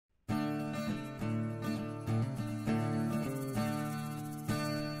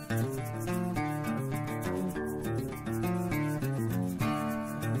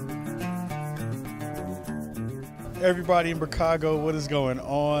Everybody in Chicago, what is going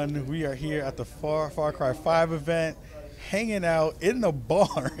on? We are here at the FarCry 5 event, hanging out in the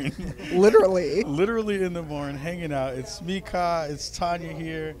barn. Literally. Literally in the barn, hanging out. It's me, Ka, it's Tanya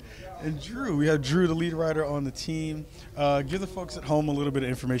here, and Drew. We have Drew, the lead writer on the team. Give the folks at home a little bit of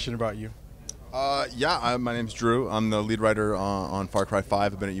information about you. My name's Drew. I'm the lead writer on FarCry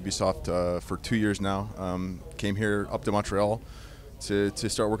 5. I've been at Ubisoft for 2 years now. Came here up to Montreal to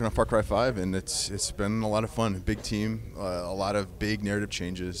start working on FarCry 5, and it's been a lot of fun. Big team, a lot of big narrative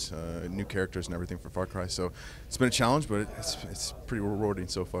changes, new characters and everything for FarCry. So it's been a challenge, but it's pretty rewarding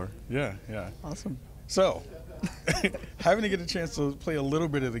so far. Yeah. Awesome. So, having to get a chance to play a little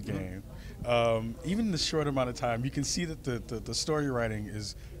bit of the game, even in the short amount of time, you can see that the story writing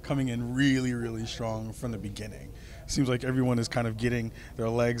is coming in really, really strong from the beginning. Seems like everyone is kind of getting their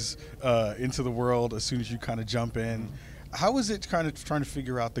legs into the world as soon as you kind of jump in. How was it kind of trying to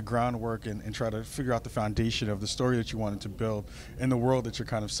figure out the groundwork and try to figure out the foundation of the story that you wanted to build in the world that you're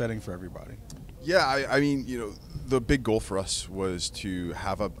kind of setting for everybody? Yeah, I mean, the big goal for us was to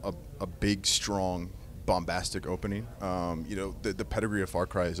have a big, strong, bombastic opening. The pedigree of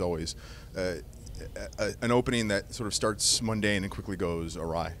FarCry is always an opening that sort of starts mundane and quickly goes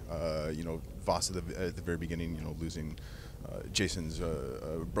awry. Voss at the very beginning, losing Jason's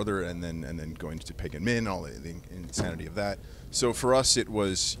brother, and then going to Pagan Min, all the insanity of that. So for us, it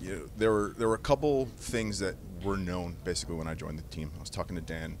was there were a couple things that were known basically when I joined the team. I was talking to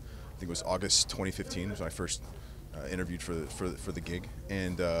Dan. I think it was August 2015 was when I first interviewed for the gig,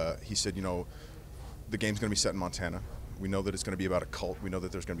 and he said, the game's going to be set in Montana. We know that it's going to be about a cult. We know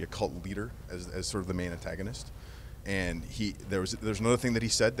that there's going to be a cult leader as sort of the main antagonist. And there's another thing that he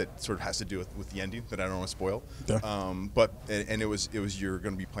said that sort of has to do with the ending that I don't want to spoil. Yeah. It was you're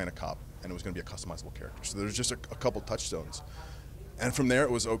going to be playing a cop, and it was going to be a customizable character. So there's just a couple touchstones, and from there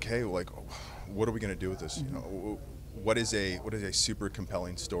it was okay. Like, what are we going to do with this? Mm-hmm. What is a super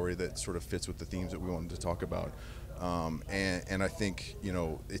compelling story that sort of fits with the themes that we wanted to talk about? And I think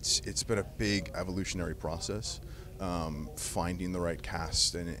it's been a big evolutionary process, finding the right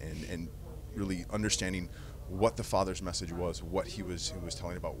cast and really understanding what the father's message was, what he was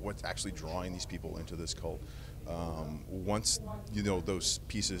telling about, what's actually drawing these people into this cult. Once those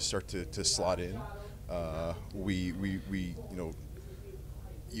pieces start to slot in,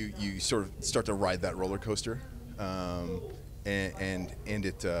 you sort of start to ride that roller coaster, and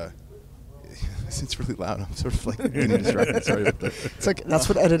it. It's really loud. I'm sort of like getting distracted. Sorry about that. It's like that's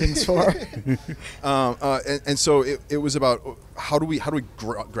what editing's for. And so it was about how do we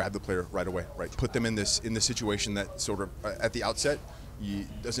grab the player right away, right? Put them in this situation that sort of at the outset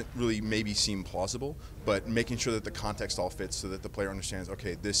doesn't really maybe seem plausible, but making sure that the context all fits so that the player understands.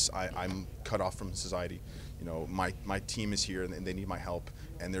 Okay, I'm cut off from society. My team is here and they need my help.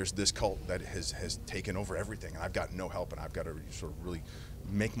 And there's this cult that has taken over everything, and I've got no help, and I've got to sort of really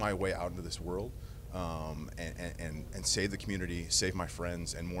make my way out into this world, and save the community, save my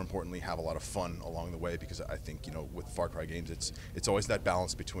friends, and more importantly, have a lot of fun along the way. Because I think with Far Cry games, it's always that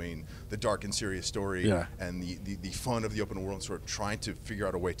balance between the dark and serious story and the fun of the open world, and sort of trying to figure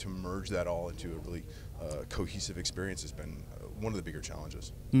out a way to merge that all into a really cohesive experience has been one of the bigger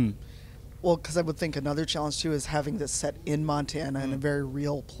challenges. Well, because I would think another challenge too is having this set in Montana in a very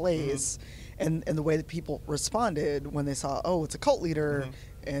real place, and the way that people responded when they saw, oh, it's a cult leader,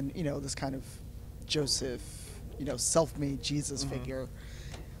 and this kind of Joseph, self-made Jesus figure.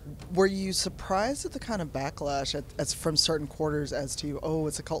 Were you surprised at the kind of backlash as from certain quarters as to, oh,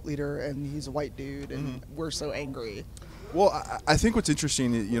 it's a cult leader and he's a white dude and we're so angry? Well, I think what's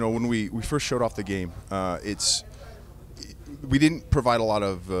interesting, when we first showed off the game, we didn't provide a lot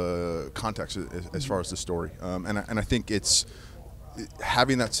of context as far as the story, and I think it's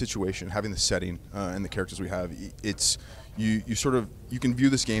having that situation, having the setting and the characters we have. It's you can view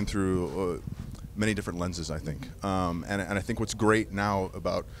this game through many different lenses, I think, and I think what's great now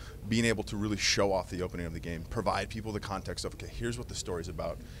about being able to really show off the opening of the game, provide people the context of, okay, here's what the story's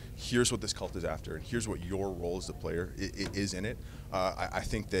about, here's what this cult is after, and here's what your role as the player is in it. I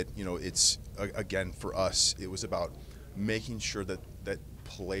think that it's again for us, it was about making sure that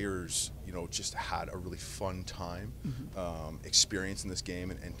players just had a really fun time experiencing this game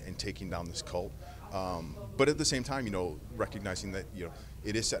and taking down this cult, but at the same time recognizing that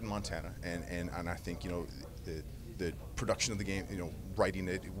it is set in Montana, and I think the production of the game, writing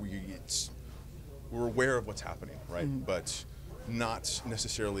it, we're aware of what's happening, right? But not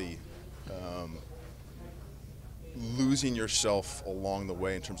necessarily losing yourself along the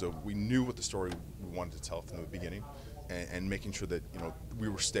way in terms of, we knew what the story we wanted to tell from the beginning, and making sure that we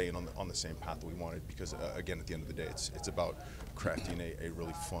were staying on the same path that we wanted, because again, at the end of the day, it's about crafting a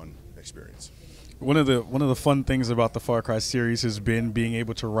really fun experience. One of the fun things about the Far Cry series has been being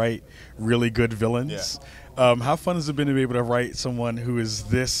able to write really good villains. Yeah. How fun has it been to be able to write someone who is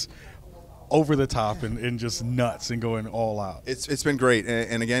this over the top and just nuts and going all out? It's been great,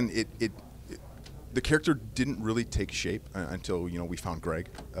 and again, the character didn't really take shape until we found Greg.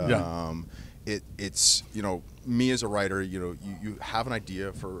 It's me as a writer, you have an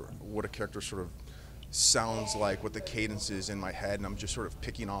idea for what a character sort of sounds like, what the cadence is in my head, and I'm just sort of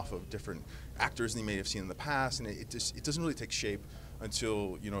picking off of different actors that you may have seen in the past, and it doesn't really take shape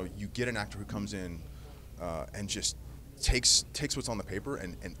until you get an actor who comes in and just takes what's on the paper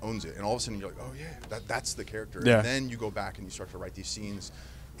and owns it, and all of a sudden you're like, oh yeah, that's the character. Yeah. And then you go back and you start to write these scenes,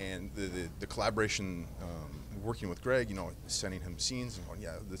 and the collaboration, working with Greg, sending him scenes and going,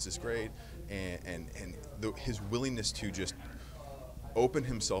 yeah, this is great, and his willingness to just open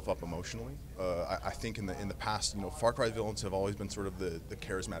himself up emotionally. I think in the past, Far Cry villains have always been sort of the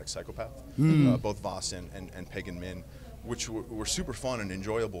charismatic psychopath, both Voss and Pagan Min, which were super fun and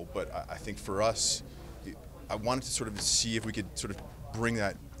enjoyable. But I think for us, I wanted to sort of see if we could sort of bring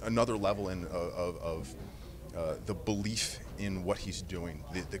that another level in of the belief in what he's doing,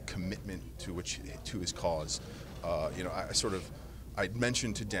 the commitment to his cause. I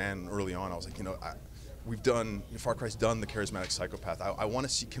mentioned to Dan early on, I was like, Far Cry's done the charismatic psychopath. I want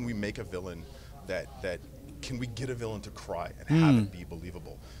to see, can we make a villain can we get a villain to cry and have it be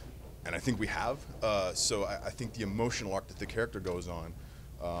believable? And I think we have. So I think the emotional arc that the character goes on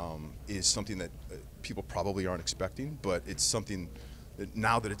is something that people probably aren't expecting, but it's something that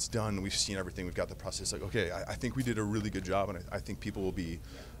now that it's done, we've seen everything, we've got the process, like, okay, I think we did a really good job, and I think people will be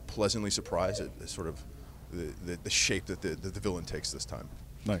pleasantly surprised at sort of the shape that the villain takes this time.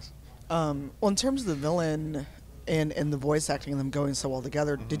 Nice. Well, in terms of the villain and the voice acting and them going so well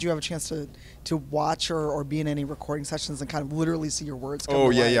together, did you have a chance to watch or be in any recording sessions and kind of literally see your words come to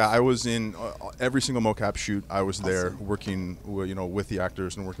life? Yeah. I was in every single mocap shoot. I was there working with the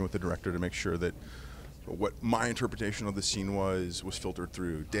actors and working with the director to make sure that what my interpretation of the scene was filtered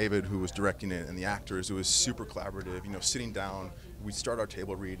through David, who was directing it, and the actors. It was super collaborative. Sitting down, we'd start our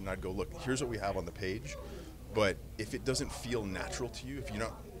table read, and I'd go, look, here's what we have on the page. But if it doesn't feel natural to you, if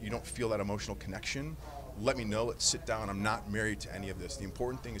you don't feel that emotional connection, let me know. Let's sit down. I'm not married to any of this. The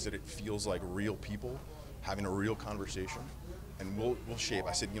important thing is that it feels like real people having a real conversation, and we'll shape.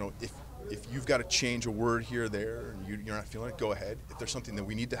 I said, if you've got to change a word here or there, and you're not feeling it, go ahead. If there's something that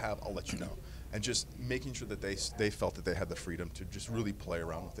we need to have, I'll let you know. And just making sure that they felt that they had the freedom to just really play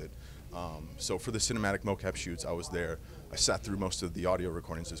around with it. So for the cinematic mocap shoots, I was there. I sat through most of the audio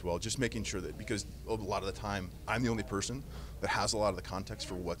recordings as well, just making sure that, because a lot of the time, I'm the only person that has a lot of the context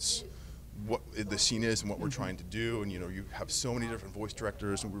for what the scene is and what we're trying to do. And you have so many different voice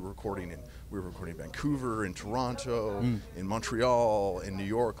directors, and we were recording in Vancouver, in Toronto, in Montreal, in New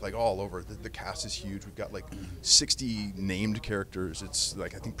York, like all over. The cast is huge. We've got like 60 named characters. It's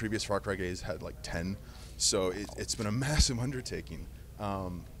like, I think previous Far Cry games had like 10. So it's been a massive undertaking. I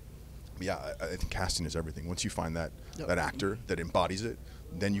think casting is everything. Once you find that actor that embodies it,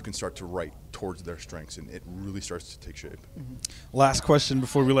 then you can start to write towards their strengths, and it really starts to take shape. Last question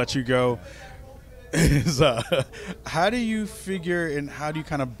before we let you go is how do you figure and how do you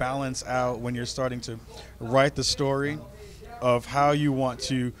kind of balance out when you're starting to write the story of how you want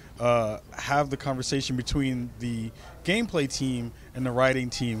to have the conversation between the gameplay team and the writing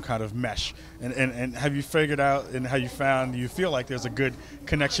team kind of mesh? And have you figured out and how you feel like there's a good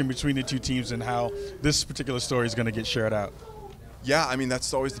connection between the two teams and how this particular story is going to get shared out? Yeah, I mean,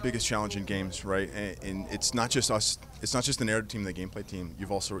 that's always the biggest challenge in games, right? And it's not just us. It's not just the narrative team and the gameplay team.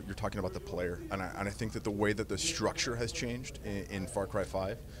 You're talking about the player. And I think that the way that the structure has changed in Far Cry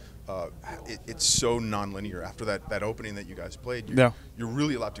 5, it's so non-linear. After that opening that you guys played, you're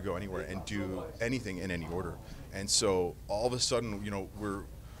really allowed to go anywhere and do anything in any order. And so all of a sudden,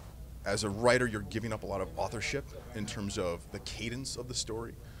 as a writer, you're giving up a lot of authorship in terms of the cadence of the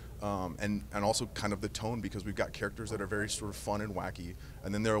story. And also kind of the tone, because we've got characters that are very sort of fun and wacky,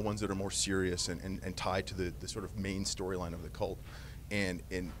 and then there are ones that are more serious and tied to the sort of main storyline of the cult. And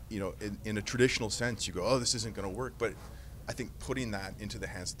in a traditional sense, you go, oh, this isn't going to work. But I think putting that into the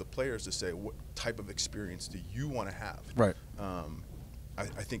hands of the players to say, what type of experience do you want to have? Right. I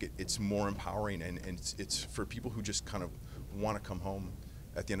think it's more empowering, and it's for people who just kind of want to come home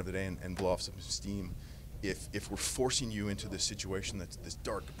at the end of the day and blow off some steam. If we're forcing you into this situation that's this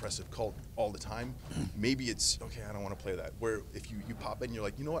dark, oppressive cult all the time, maybe it's, okay, I don't want to play that. Where if you pop in and you're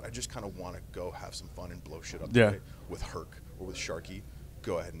like, you know what, I just kind of want to go have some fun and blow shit up today with Herc or with Sharky,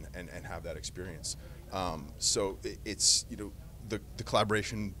 go ahead and have that experience. So it's, the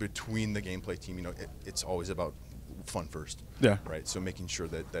collaboration between the gameplay team, it's always about fun first. Yeah. Right. So making sure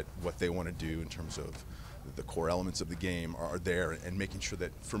that what they want to do in terms of the core elements of the game are there, and making sure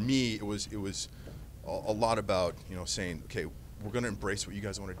that, for me, it was a lot about, saying, okay, we're going to embrace what you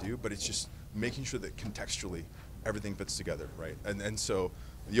guys want to do, but it's just making sure that contextually everything fits together, right? And so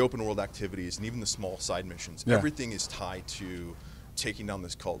the open world activities and even the small side missions, everything is tied to taking down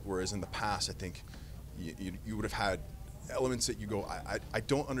this cult. Whereas in the past, I think you would have had elements that you go, I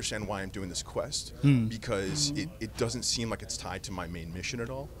don't understand why I'm doing this quest, because it doesn't seem like it's tied to my main mission at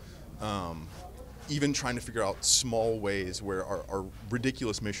all. Even trying to figure out small ways where our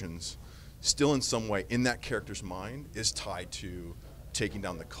ridiculous missions still in some way in that character's mind is tied to taking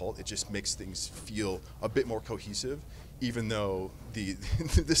down the cult. It just makes things feel a bit more cohesive, even though the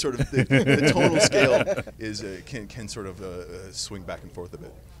sort of the tonal scale is can sort of swing back and forth a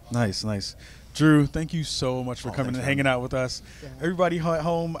bit. Nice. Drew, thank you so much for coming and hanging out with us. Yeah. Everybody at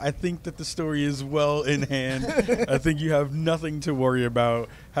home, I think that the story is well in hand. I think you have nothing to worry about.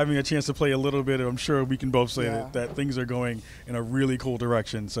 Having a chance to play a little bit, I'm sure we can both say that things are going in a really cool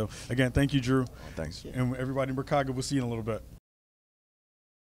direction. So, again, thank you, Drew. Thanks. And everybody in Chicago, we'll see you in a little bit.